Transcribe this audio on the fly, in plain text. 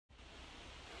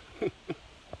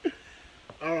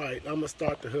Alright, I'm gonna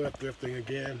start the hood thrifting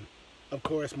again. Of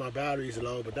course my battery's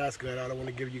low, but that's good. I don't want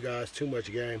to give you guys too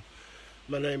much game.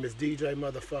 My name is DJ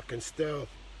motherfucking Stealth.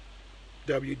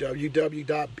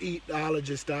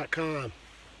 www.beatologist.com.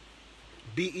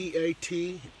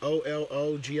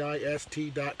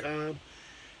 BEATOLOGIST.com.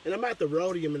 And I'm at the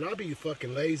Roadium, and I'll be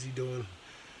fucking lazy doing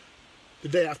the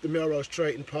day after Melrose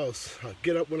Trading Post. I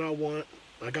get up when I want.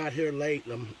 I got here late,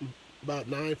 and I'm about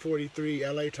 9:43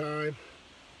 LA time.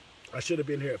 I should have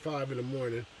been here at 5 in the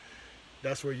morning.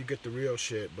 That's where you get the real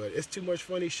shit. But it's too much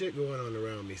funny shit going on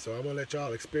around me, so I'm gonna let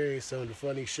y'all experience some of the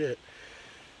funny shit.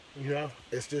 You know,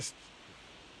 it's just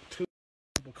two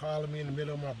people calling me in the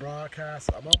middle of my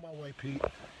broadcast. I'm on my way, Pete.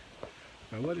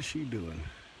 Now, what is she doing?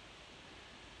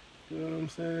 You know what I'm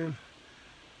saying?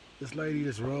 This lady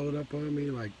just rolled up on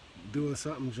me like doing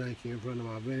something janky in front of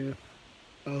my van.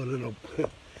 Oh, no.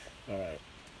 Alright.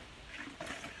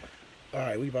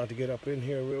 Alright, we about to get up in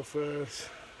here real fast.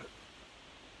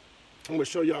 I'm gonna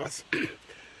show y'all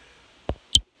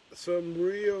some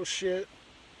real shit.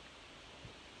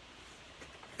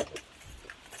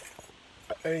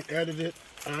 I ain't edited.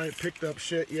 I ain't picked up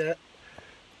shit yet.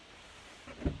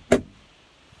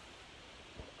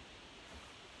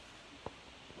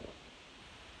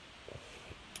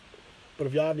 But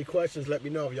if y'all have any questions, let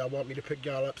me know. If y'all want me to pick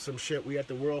y'all up some shit, we at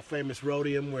the world famous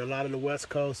Roadium, where a lot of the West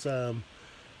Coast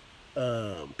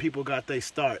people got their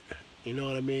start. You know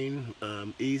what I mean?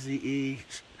 Easy E.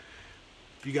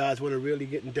 If you guys want to really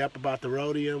get in depth about the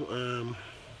Roadium,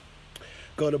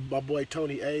 go to my boy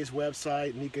Tony A's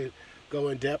website, and he could go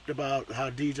in depth about how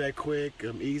DJ Quick,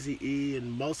 Easy E,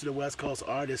 and most of the West Coast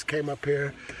artists came up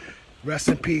here. Rest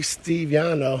in peace, Steve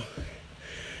Yano.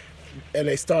 And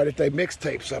they started their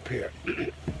mixtapes up here.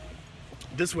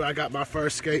 This is where I got my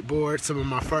first skateboard, some of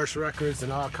my first records,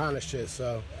 and all kind of shit.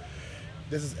 So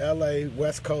this is LA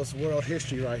West Coast world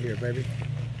history right here, baby.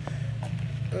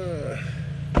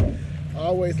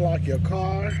 Always lock your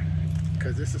car,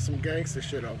 because this is some gangster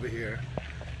shit over here.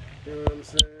 You know what I'm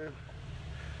saying?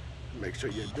 Make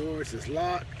sure your doors is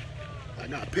locked. I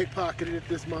got pickpocketed at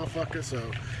this motherfucker, so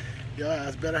your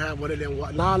ass better have one of them.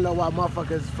 Now I know why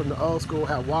motherfuckers from the old school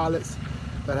have wallets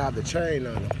that have the chain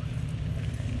on them.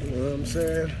 You know what I'm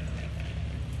saying?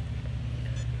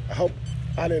 I hope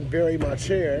I didn't bury my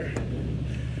chair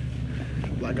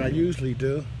like I usually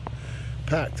do.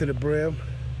 Packed to the brim.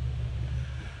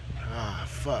 Ah,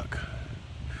 fuck.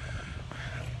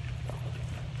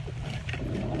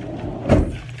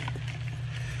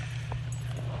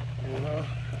 You know?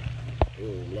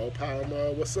 Ooh, low power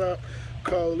mode. What's up?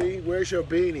 Coley, where's your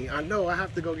beanie? I know I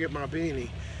have to go get my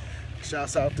beanie.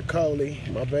 Shouts out to Coley,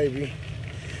 my baby.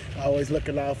 Always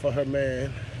looking out for her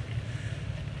man.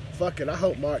 Fuck it, I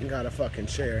hope Martin got a fucking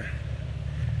chair.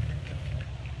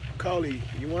 Coley,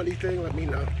 you want anything? Let me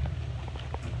know.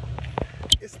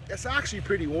 It's actually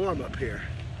pretty warm up here.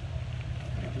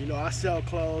 You know, I sell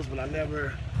clothes, but I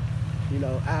never, you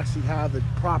know, actually have the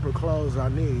proper clothes I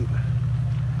need.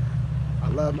 I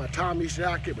love my Tommy's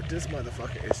jacket, but this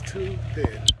motherfucker is too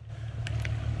thin.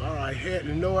 Alright,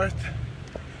 heading north.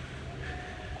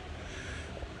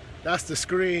 That's the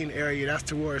screen area, that's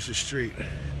towards the street.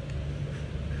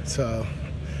 So,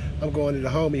 I'm going to the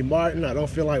homie Martin. I don't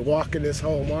feel like walking this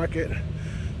whole market,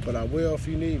 but I will if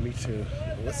you need me to.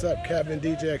 What's up, Kevin,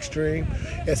 DJ Extreme?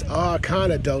 It's all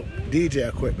kind of dope DJ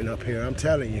equipment up here, I'm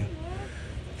telling you.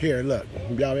 Here, look,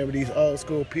 y'all remember these old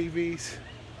school PVs?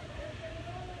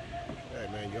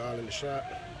 Y'all in the shop.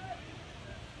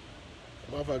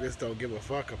 Motherfuckers don't give a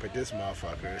fuck up at this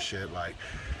motherfucker and shit. Like,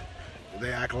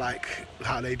 they act like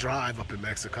how they drive up in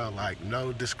Mexico, like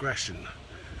no discretion.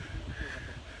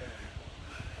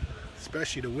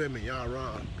 Especially the women, y'all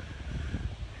wrong.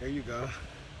 Here you go.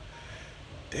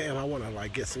 Damn, I wanna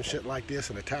like get some shit like this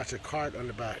and attach a cart on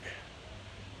the back.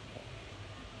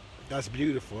 That's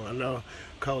beautiful. I know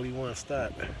Coley wants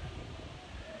that.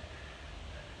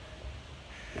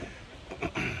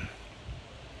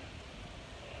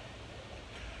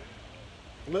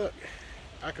 Look,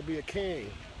 I could be a king,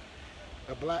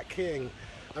 a black king.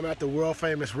 I'm at the world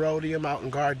famous Roadium out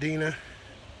in Gardena,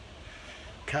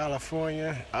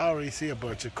 California. I already see a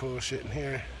bunch of cool shit in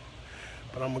here,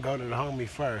 but I'm gonna go to the homie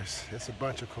first. It's a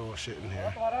bunch of cool shit in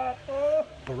here.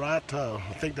 Barato,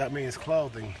 I think that means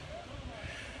clothing.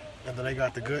 And then they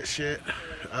got the good shit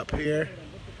up here.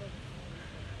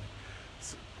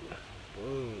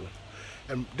 Ooh.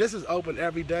 And this is open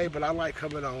every day, but I like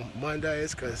coming on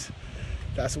Mondays because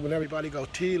that's when everybody go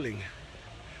tealing.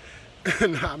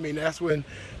 I mean, that's when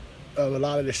a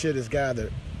lot of the shit is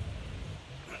gathered.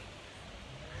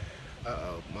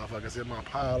 Uh-oh, motherfuckers in my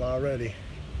pile already.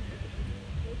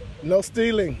 No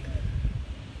stealing.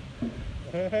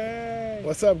 Hey.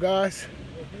 What's up, guys?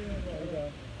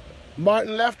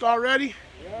 Martin left already?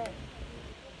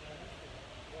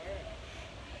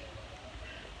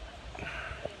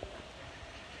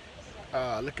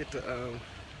 Yeah. Look at the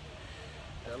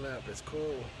that lamp. It's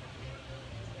cool.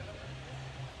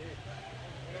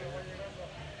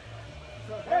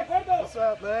 What's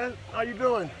up, man? How you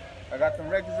doing? I got some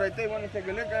records right there. Want to take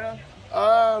a look at them?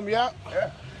 Yeah.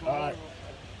 Yeah. All right.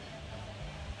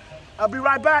 I'll be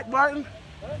right back, Martin.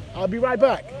 I'll be right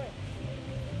back.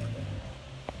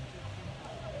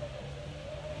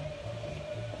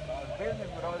 Business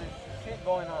with all this shit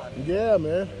going on. Yeah,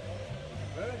 man.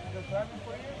 Good? Good timing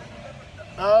for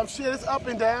you? Shit, it's up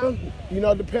and down, you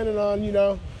know, depending on, you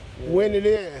know, when it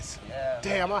is. Yeah.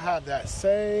 Damn, I have that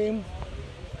same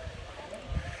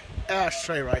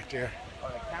ashtray right there. Oh,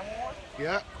 the Camel one?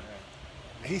 Yeah.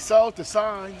 He sold the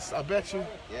signs, I bet you.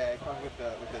 Yeah, it comes with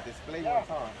the display ones,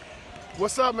 huh?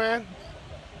 What's up, man?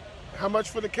 How much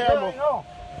for the Camel? No.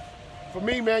 For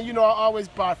me, man, you know I always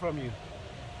buy from you.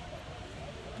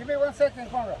 Give me 1 second,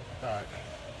 Conrad. All right.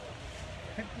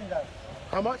 $15.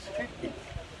 How much? 50.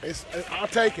 I'll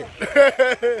take it.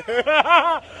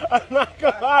 I'm not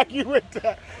gonna argue with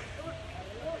that.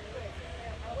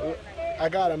 I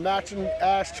got a matching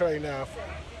ashtray now.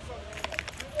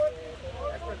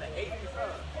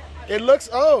 It looks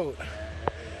old,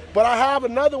 but I have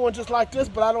another one just like this,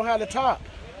 but I don't have the top.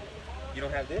 You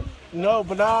don't have this? No,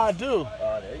 but now I do.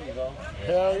 Oh, there you go.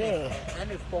 Hell yeah.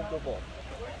 And it's foldable.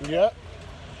 Yep.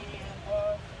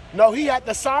 No, he had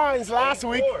the signs last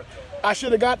week. I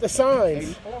should have got the signs.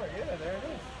 84, yeah, there it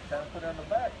is. Time to put it on the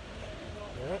back.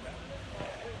 Yep.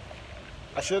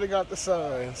 I should have got the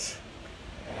signs.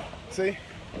 See?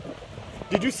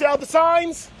 Did you sell the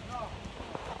signs?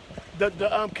 The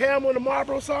Camel and the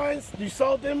Marlboro signs? You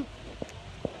sold them?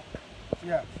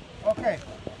 Yeah. Okay.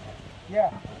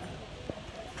 Yeah.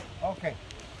 Okay.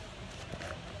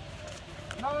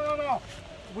 No.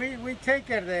 We take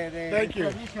care the Thank you.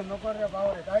 tradition, no worry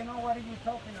about it. I know what are you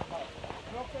talking about.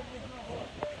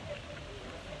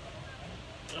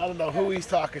 I don't know who he's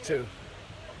talking to.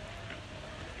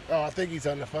 Oh, I think he's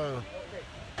on the phone.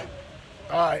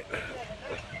 All right.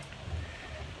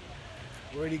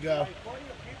 Where'd he go?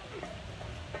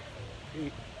 Okay.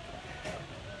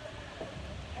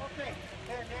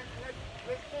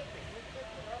 Let's take it.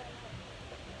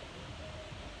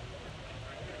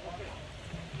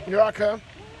 Here I come.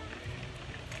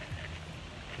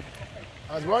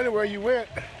 I was wondering where you went.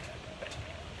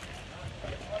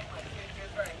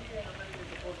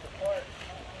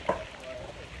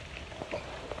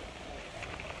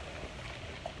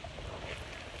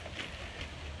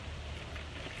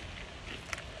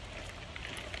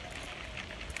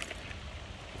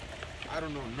 I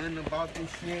don't know nothing about this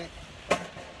shit.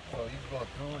 So you go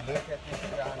through, look at this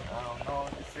shit. I don't know.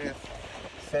 It says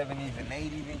 70s and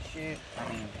 80s and shit.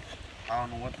 I mean, I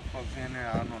don't know what the fuck's in there.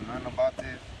 I don't know nothing about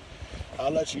this.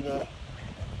 I'll let you know.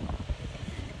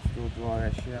 Go through all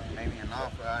that shit. Maybe an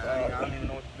offer. I don't even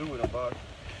know what to do with them, boss.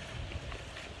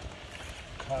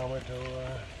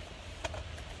 Commodore.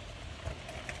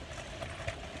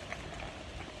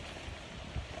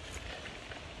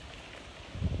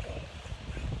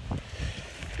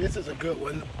 This is a good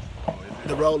one. Oh, is it?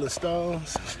 The Rolling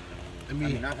Stones. I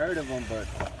mean, I heard of them, but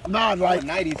Nah, I'm like, a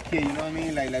 90s kid, you know what I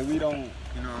mean? Like we don't,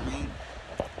 you know what I mean?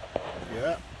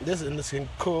 yeah, this is in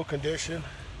cool condition.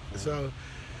 So,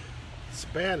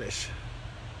 Spanish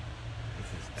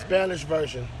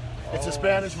version. It's a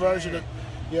Spanish version of,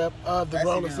 yep, of the That's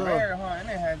Rolling even Stones. rare, huh? And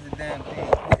it has the damn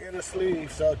thing. In the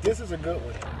sleeve. So this is a good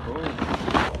one. Cool.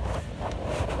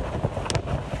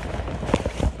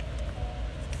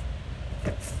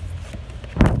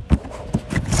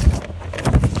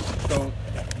 So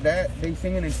that they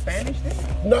singing in Spanish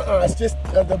then? No, it's just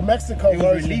the Mexico It was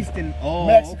version. released in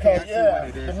Mexico, okay, I see yeah. what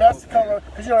it is. The Mexico, Okay.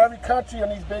 because you know every country on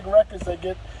these big records they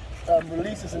get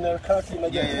releases in their country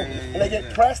and they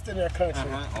get pressed in their country.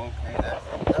 Okay,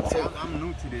 That's it. I'm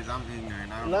new to this. I'm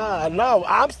ignorant. I don't Nah, know. no,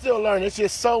 I'm still learning. It's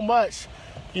just so much,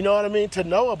 you know what I mean, to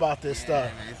know about this stuff.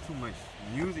 Man, it's too much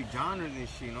music genres and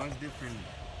shit. You know, it's different.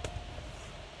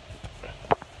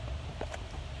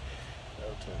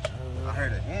 I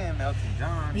heard of him, Elton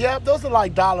John. Yeah, those are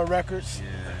like dollar records.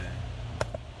 Yeah.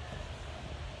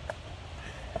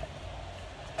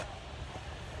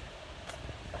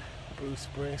 Bruce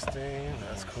Springsteen,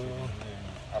 that's cool.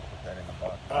 I'll put that in the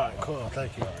box. All right, cool,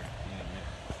 thank you.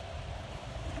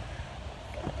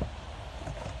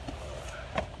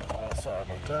 Oh, sorry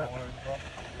about that.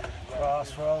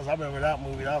 Crossroads, I remember that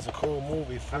movie. That was a cool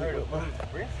movie. I heard of Bruce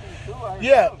Springsteen too.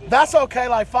 Yeah, that's okay,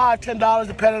 like $5, $10,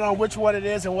 depending on which one it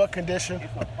is and what condition.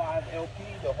 It's a 5 LP,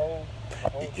 the whole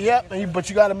Yep, but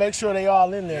you got to make sure they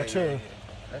all in there, too. Yeah.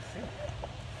 Let's see.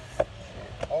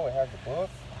 Oh, it has the book.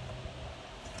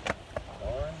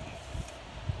 1,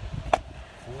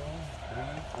 2, 3,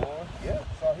 4. Yeah,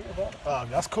 it's all here, bro. Oh,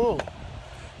 that's cool.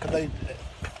 Cause they, And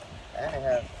it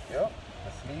has, yep,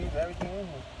 the sleeves, everything in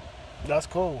here. that's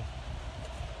cool.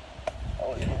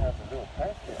 Oh, it even has a little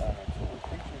pamphlet on it, too, with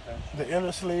pictures and shit. The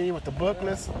inner sleeve with the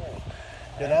booklets. Yeah.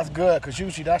 Yeah, that's good, because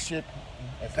usually that shit,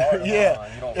 It's hard to yeah,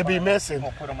 find. You don't it'd be find missing.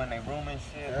 People put them in their room and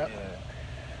shit. Yep.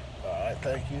 Yeah. All right,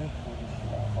 thank you. Pull this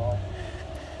shit off.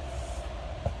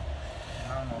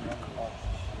 I don't know nothing about this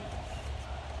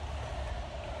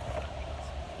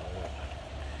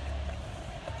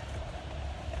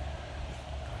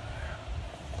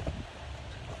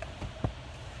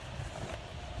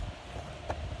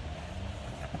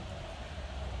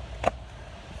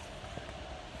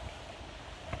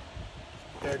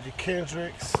There's your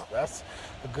Kendricks. That's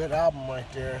a good album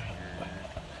right there.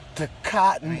 The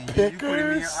Cotton shit. You put it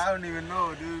in Pickers. here, I don't even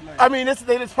know, dude. Like, I mean, it's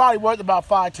probably worth about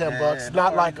 $5-10 bucks. yeah,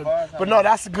 Not no like worries, a, boss. but no,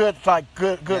 that's good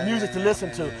Yeah, music to yeah, listen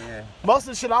yeah, to. yeah. Most of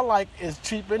the shit I like is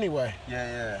cheap anyway.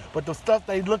 Yeah. But the stuff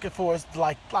they looking for is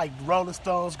like Rolling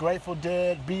Stones, Grateful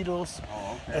Dead, Beatles,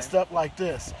 Oh, okay. and stuff like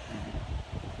this.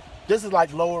 This is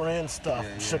like lower end stuff,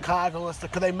 Yeah. Chicago and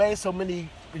stuff, because they made so many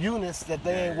units that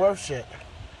they ain't Yeah. worth shit.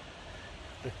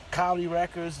 The County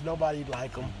Records, nobody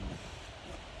like them.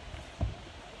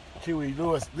 Huey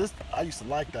Lewis, I used to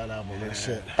like that album and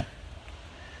shit.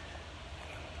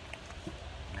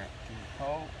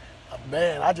 Oh,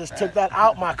 Man, I just took that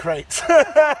out my crates. Brian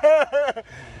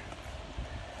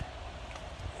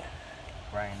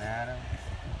Adams.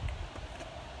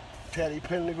 Teddy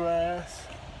Pendergrass.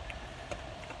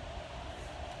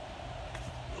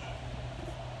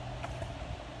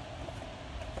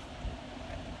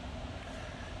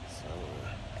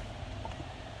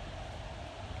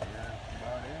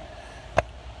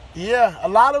 Yeah, a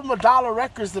lot of them are dollar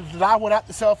records that I would have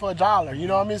to sell for $1. You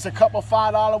know what I mean? It's a couple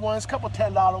 $5 ones, couple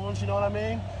 $10 ones. You know what I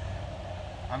mean?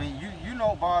 I mean, you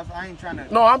know, boss. I ain't trying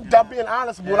to. No, I'm being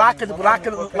honest. Yeah, What I could what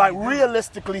can like you do?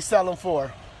 realistically sell them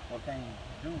for. What can you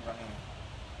do? I mean,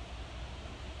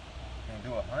 can you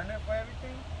do 100 for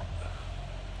everything?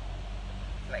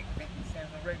 It's like 50 cents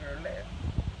a regular less.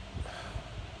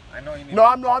 I know you need. No,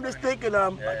 I'm just thinking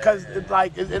because Yeah. it's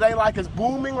like it ain't like it's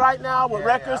booming right now with Yeah,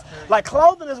 records. I feel you. Like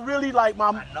clothing is really like my.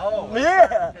 I know. it's Yeah.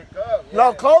 starting to pick up, No,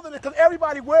 yeah. clothing because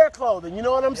everybody wear clothing. You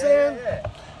know what I'm saying? Yeah.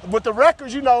 With the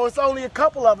records, you know, it's only a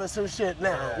couple of us and shit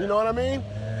now. Yeah. You know what I mean?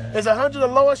 Is 100 the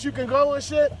lowest you can go and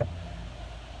shit?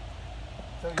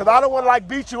 So Because I don't want to like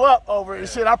beat you up over it and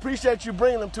shit. I appreciate you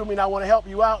bringing them to me and I want to help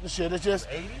you out and shit. It's just,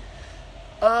 80?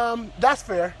 that's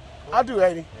fair. I'll do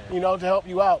 80, you know, to help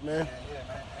you out, man. Yeah,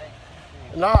 man.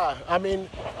 Hey, Nah, I mean,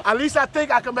 at least I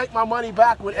think I can make my money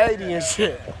back with 80 and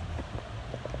shit.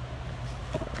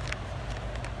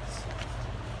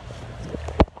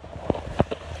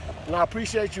 And I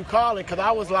appreciate you calling because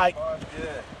I was like,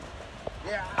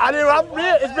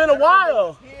 Yeah, it's been a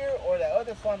while. Here or that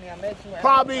other family I met you at,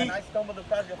 Probably- and I stumbled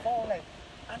across your phone like,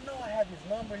 I know I have his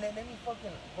number. Let me fucking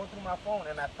go through my phone,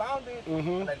 and I found it.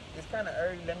 Like it's kind of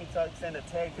early. Let me send a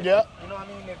text. Yep. You know what I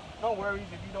mean? No worries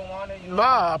if you don't want it. You know?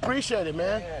 Nah, I appreciate it,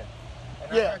 man. Yeah.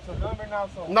 And Yeah. I got your number now,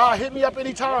 so. Nah, hit me up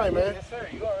anytime, man. Yes, sir.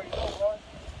 You already know, boss.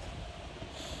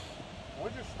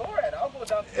 Where's your store at? I'll go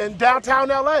down to. In downtown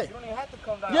LA. You don't even have to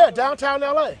come down. Yeah, downtown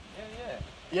LA. Yeah.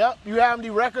 Yep. You have any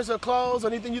records or clothes,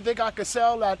 anything you think I could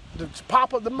sell that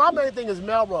pop up? My main thing is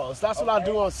Melrose. That's what I Okay.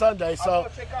 do on Sunday. I'll So go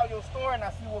check out your store and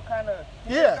I see what kind of.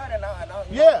 Yeah. Yeah.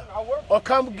 yeah. Or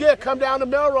come down to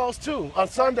Melrose too on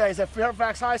Sundays at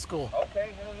Fairfax High School. Okay,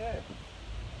 hell yeah.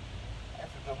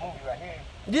 That's a good movie right here.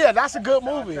 Yeah, that's a good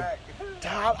movie.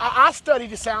 Soundtrack. I study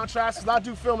the soundtracks because I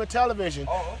do film and television.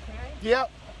 Oh, okay. Yep.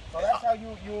 So that's how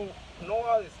you know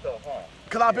all this stuff, huh?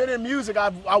 Because I've been in music. I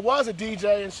was a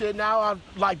DJ and shit. Now I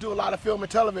like do a lot of film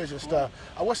and television stuff.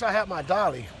 I wish I had my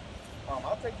dolly.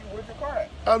 I'll take you. Where's your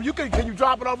car at? Can you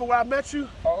drop it over where I met you?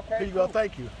 Oh, okay. Here you go.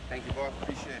 Thank you. Thank you, boss.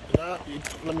 Appreciate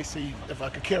it. Let me see if I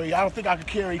could carry. I don't think I could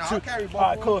carry No, two. I'll carry both. All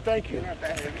right, cool. Thank you. You're not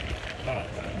that heavy. All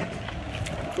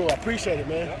right. Cool. I appreciate it,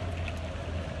 man. Yep.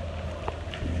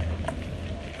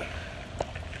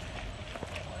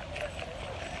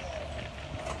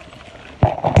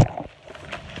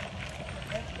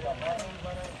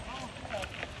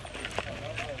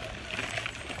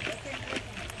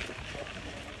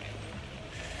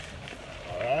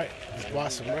 All right. Let's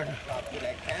watch some record.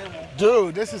 That Camel.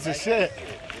 Dude, this is the shit.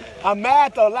 I'm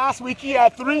mad though. Last week he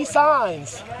had 3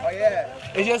 signs. Oh, yeah.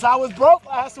 It's just I was broke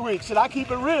last week. Should I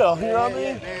keep it real? You know what I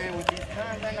mean? Man, with these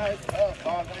times right now, it's tough,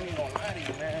 boss. I ain't even gonna lie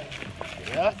to you, man.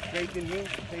 Yep. Yeah. Scraping me,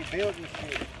 pay bills and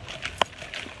shit.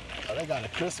 Oh, they got a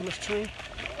Christmas tree.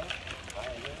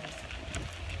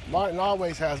 Martin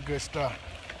always has good stuff.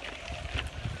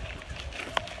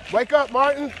 Wake up,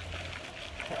 Martin.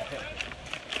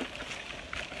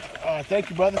 All right,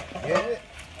 thank you, brother. Yeah.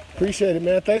 Appreciate it,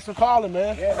 man. Thanks for calling,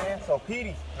 man. Yeah, man. So,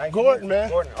 Petey. Nice Gordon, man.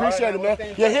 Gordon. Appreciate All right, it,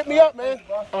 man. Yeah, hit me up, man.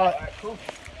 All right. Cool.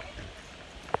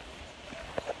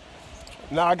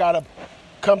 Now I gotta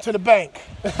come to the bank.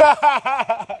 Hey,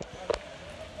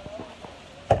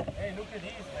 look at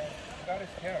these, man. Got us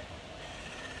scared.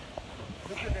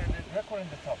 Look at the record in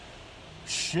the top.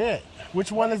 Shit.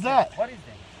 Which one is that? What is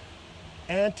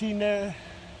that? Anti-ner.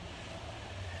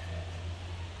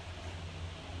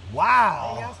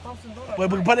 Wow.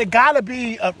 But it gotta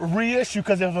be a reissue,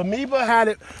 because if Amoeba had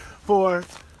it for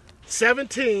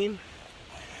 17,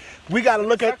 we gotta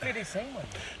look at. Exactly the same one.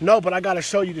 No, but I gotta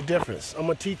show you the difference. I'm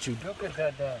gonna teach you. Look at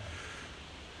that.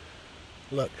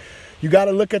 Look, you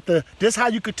gotta look at the. This is how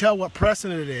you could tell what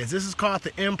pressing it is. This is called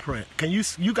the imprint. Can you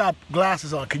got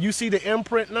glasses on? Can you see the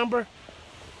imprint number?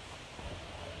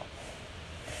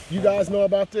 You guys know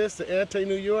about this, the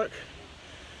Anti-New York?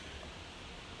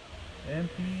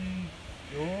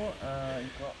 MPO,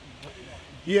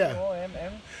 Yeah.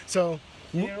 MM So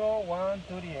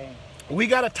 0138. we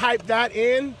gotta type that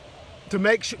in to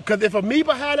make sure, because if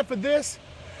Amoeba had it for this,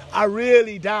 I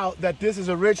really doubt that this is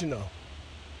original.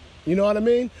 You know what I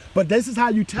mean? But this is how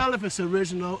you tell if it's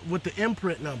original, with the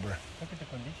imprint number. Look at the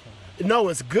condition. No,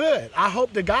 it's good. I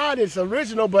hope to God it's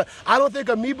original, but I don't think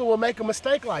Amoeba will make a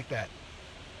mistake like that.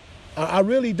 I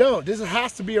really don't. This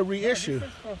has to be a reissue. This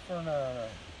is for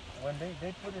when they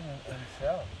put it in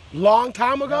sale. Long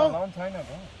time ago? Yeah, a long time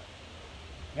ago.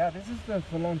 Yeah, this is for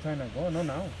a long time ago, no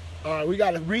now. All right, we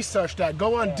got to research that.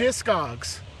 Go on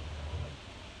Discogs.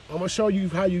 I'm gonna show you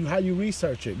how you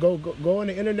research it. Go on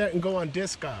the internet and go on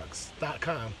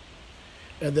Discogs.com,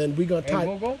 and then we gonna type.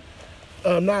 Google?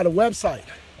 Not a website.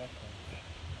 Okay.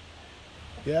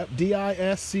 Yep,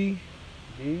 DISC.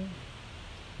 D.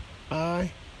 I.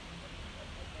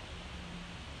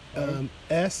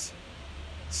 SC.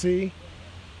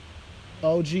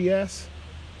 OGS.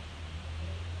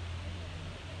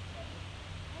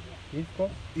 Disco?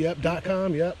 Yep,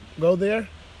 .com. Yep, go there.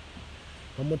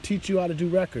 I'm gonna teach you how to do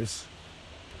records.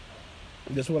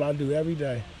 That's what I do every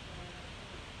day.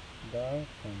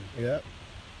 Yep.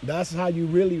 That's how you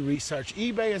really research.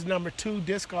 eBay is number 2,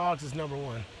 Discogs is number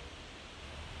 1.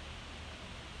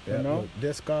 Yep, No?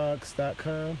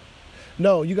 Discogs.com.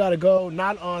 No, you gotta go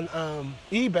not on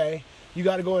eBay, you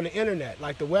gotta go on the internet,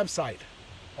 like the website.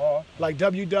 Oh. Like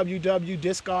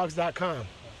www.discogs.com.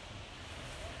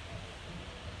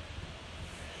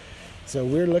 So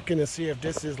we're looking to see if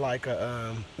this is like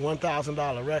a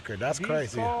 $1,000 record. That's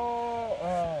crazy. What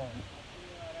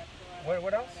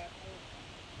else?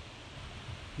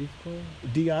 Disco?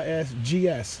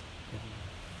 DISGS.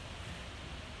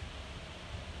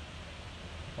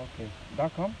 Okay.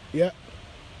 .com? Yep.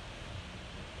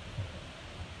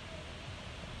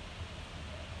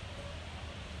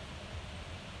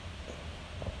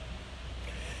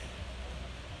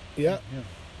 Yep. Yeah.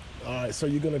 All right, so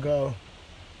you're gonna go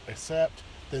accept.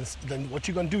 Then what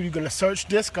you're gonna do? You're gonna search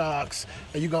Discogs,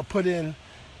 and you're gonna put in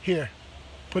here.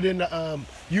 Put in the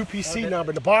UPC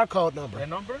number, the barcode number. The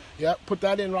number? Yep. Put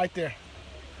that in right there.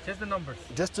 Just the numbers.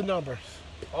 Just the numbers.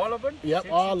 All of them? Yep.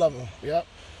 Six, All six. of them. Yep.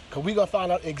 Cause we gonna find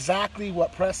out exactly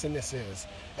what pressing this is,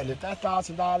 and if that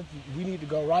 $1,000, we need to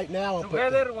go right now and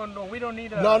Together, put. one, no, we don't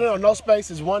need a... No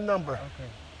spaces. One number. Okay.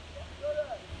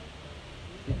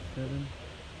 6, 7,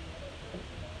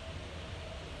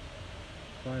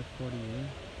 548.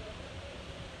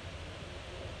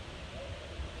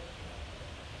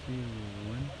 0,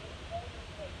 1,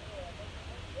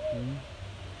 2,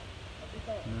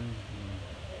 9,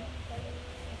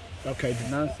 1. Okay.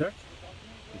 Now search.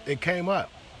 It came up.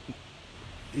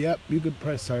 Yep, you could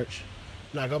press search.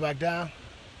 Now go back down.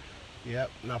 Yep,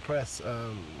 now press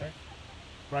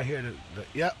right here.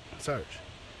 Yep, search.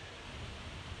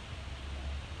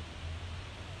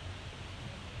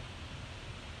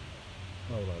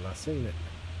 Hold on, I seen it.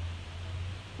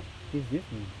 Is this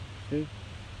one?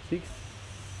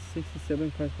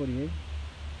 67, 548.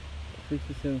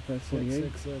 67, 548.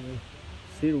 6, 7.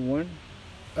 0, 1,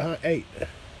 8.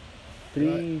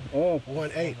 3. Oh,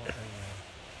 18.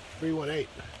 318.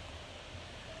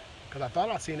 Cause I thought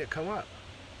I seen it come up.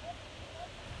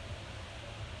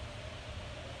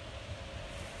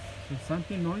 is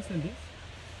something noise in this?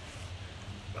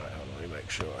 All right, hold on, let me make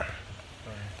sure.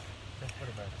 Just put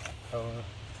it back.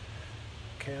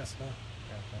 Cancel.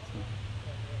 Yeah, that's it.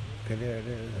 Okay, there it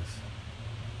is.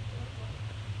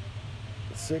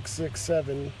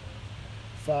 667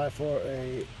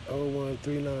 548-01-3918.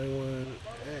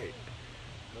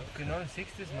 You know,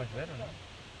 60 is much better, no?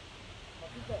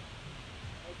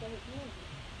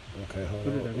 Okay, hold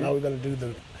on. Now we're gonna do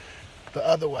the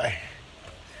other way.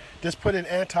 Just put in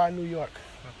anti-New York.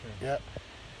 Okay. Yep.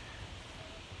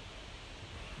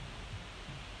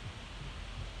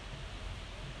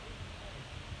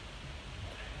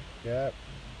 Yep.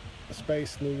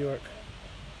 Space New York.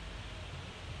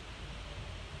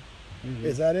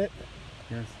 Is that it?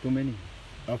 Yes, too many.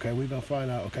 Okay, we're gonna find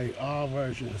out. Okay, all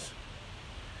versions.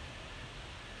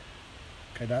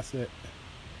 Okay, that's it.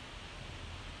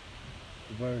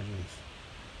 Versions.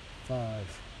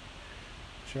 5.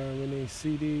 Germany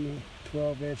CD,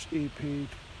 12-inch EP.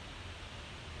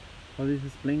 What is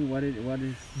explain what is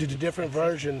Do the different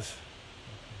versions.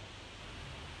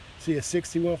 See, a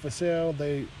 61 for sale.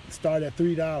 They start at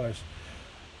 $3.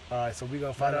 All right, so we're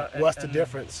gonna find out what's the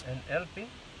difference. An LP?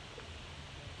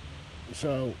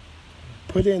 So,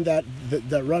 put in that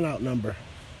run out number.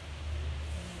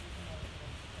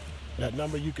 That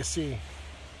number you can see.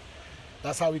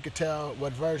 That's how we could tell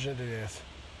what version it is.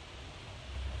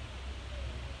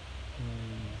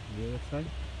 the other side?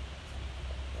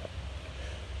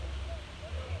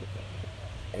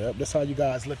 Yep, that's how you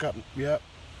guys look up. Yep.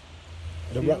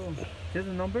 Just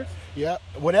the numbers? Yep.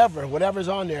 Whatever's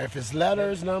on there. If it's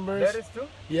letters, numbers. Letters too?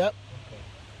 Yep.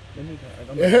 Let me, I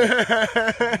don't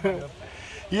know.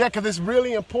 Yeah, because it's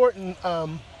really important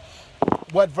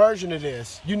what version it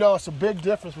is. You know, it's a big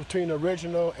difference between the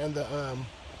original and the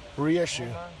reissue.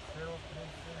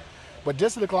 But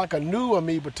this looks like a new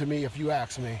amoeba to me, if you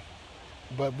ask me.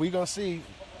 But we gonna see.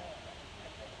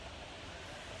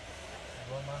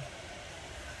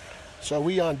 So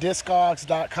we on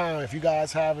Discogs.com. If you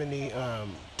guys have any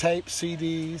tapes,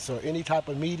 CDs, or any type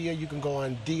of media, you can go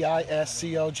on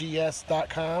discogs.com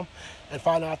and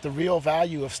find out the real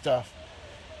value of stuff.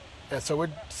 And so we're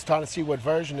just trying to see what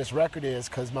version this record is,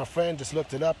 because my friend just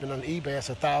looked it up, and on eBay it's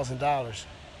 $1,000.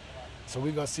 So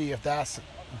we're gonna see if that's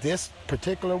this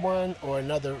particular one or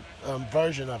another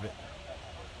version of it.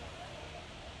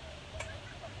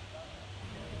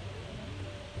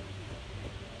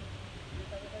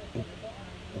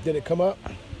 Did it come up?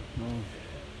 No.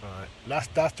 All right.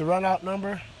 That's the run out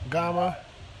number. Gamma.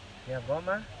 Yeah,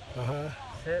 Goma.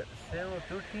 013.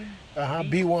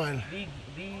 B1.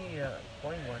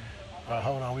 Point 1.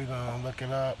 Hold on, we're gonna look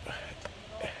it up.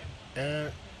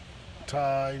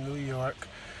 Anti-New York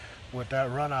with that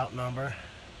run out number.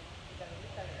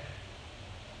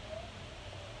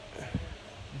 You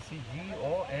see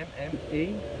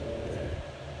GOMMA?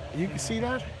 You can see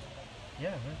that? Yeah,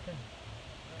 right there.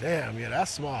 Damn, yeah,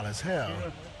 that's small as hell.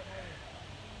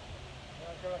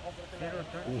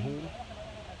 013.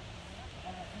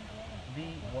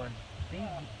 B1.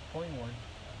 B.1.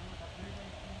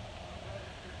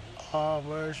 All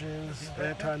versions,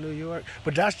 anti-New York.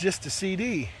 But that's just the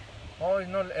CD. Oh, it's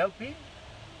not LP?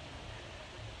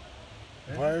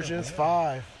 Versions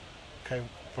 5. Okay,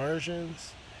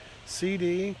 versions.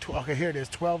 CD. Okay, here it is,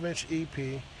 12-inch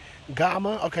EP.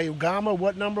 Gamma. Okay, Gamma,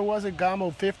 what number was it?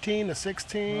 Gamma 15 or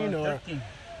 16 or? 13.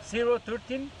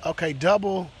 013? Okay,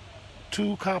 double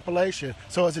 2 compilation.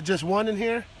 So is it just one in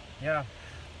here? Yeah.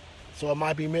 So it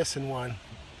might be missing one.